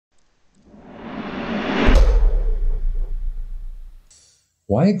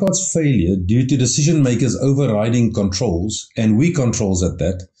Wirecard's failure due to decision makers overriding controls, and weak controls at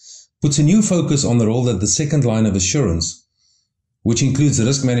that, puts a new focus on the role that the second line of assurance, which includes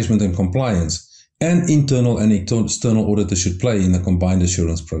risk management and compliance, and internal and external auditors should play in the combined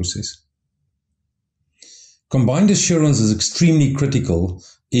assurance process. Combined assurance is extremely critical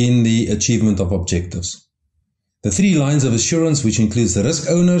in the achievement of objectives. The three lines of assurance, which includes the risk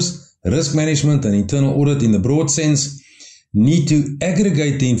owners, risk management, and internal audit in the broad sense, need to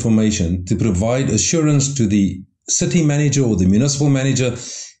aggregate the information to provide assurance to the city manager or the municipal manager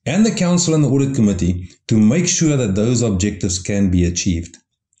and the council and the audit committee to make sure that those objectives can be achieved.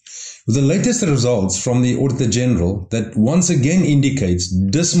 With the latest results from the Auditor General that once again indicates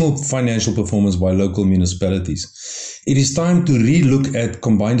dismal financial performance by local municipalities, it is time to re-look at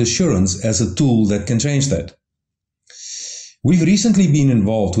combined assurance as a tool that can change that. We've recently been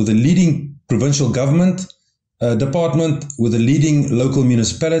involved with a leading provincial government department, with a leading local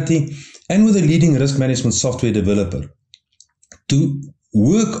municipality, and with a leading risk management software developer to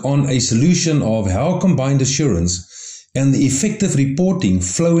work on a solution of how combined assurance and the effective reporting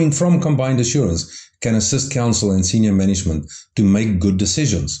flowing from combined assurance can assist council and senior management to make good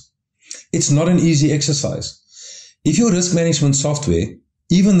decisions. It's not an easy exercise. If your risk management software,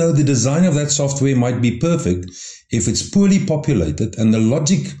 even though the design of that software might be perfect, if it's poorly populated and the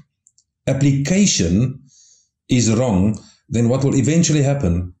logic application is wrong, then what will eventually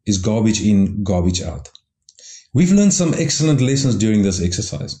happen is garbage in, garbage out. We've learned some excellent lessons during this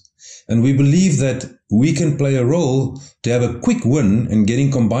exercise, and we believe that we can play a role to have a quick win in getting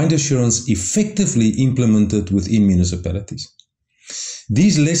combined assurance effectively implemented within municipalities.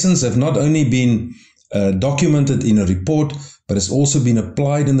 These lessons have not only been documented in a report, but it's also been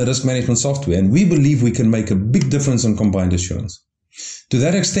applied in the risk management software, and we believe we can make a big difference in combined assurance. To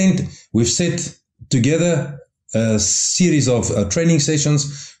that extent, we've set together a series of training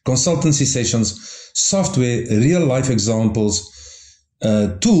sessions, consultancy sessions, software, real-life examples,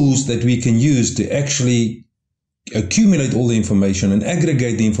 tools that we can use to actually accumulate all the information and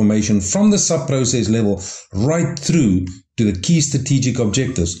aggregate the information from the sub-process level right through to the key strategic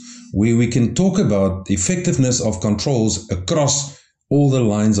objectives, where we can talk about the effectiveness of controls across all the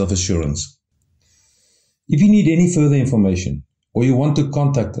lines of assurance. If you need any further information or you want to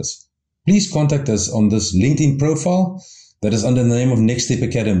contact us, please contact us on this LinkedIn profile that is under the name of Next Step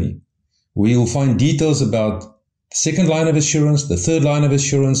Academy. We will find details about the second line of assurance, the third line of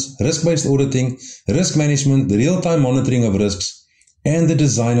assurance, risk-based auditing, risk management, the real-time monitoring of risks, and the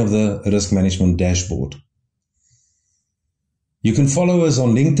design of the risk management dashboard. You can follow us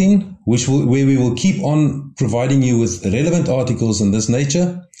on LinkedIn, where we will keep on providing you with relevant articles in this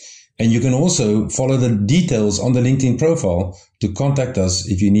nature. And you can also follow the details on the LinkedIn profile to contact us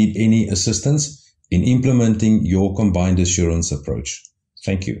if you need any assistance in implementing your combined assurance approach.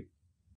 Thank you.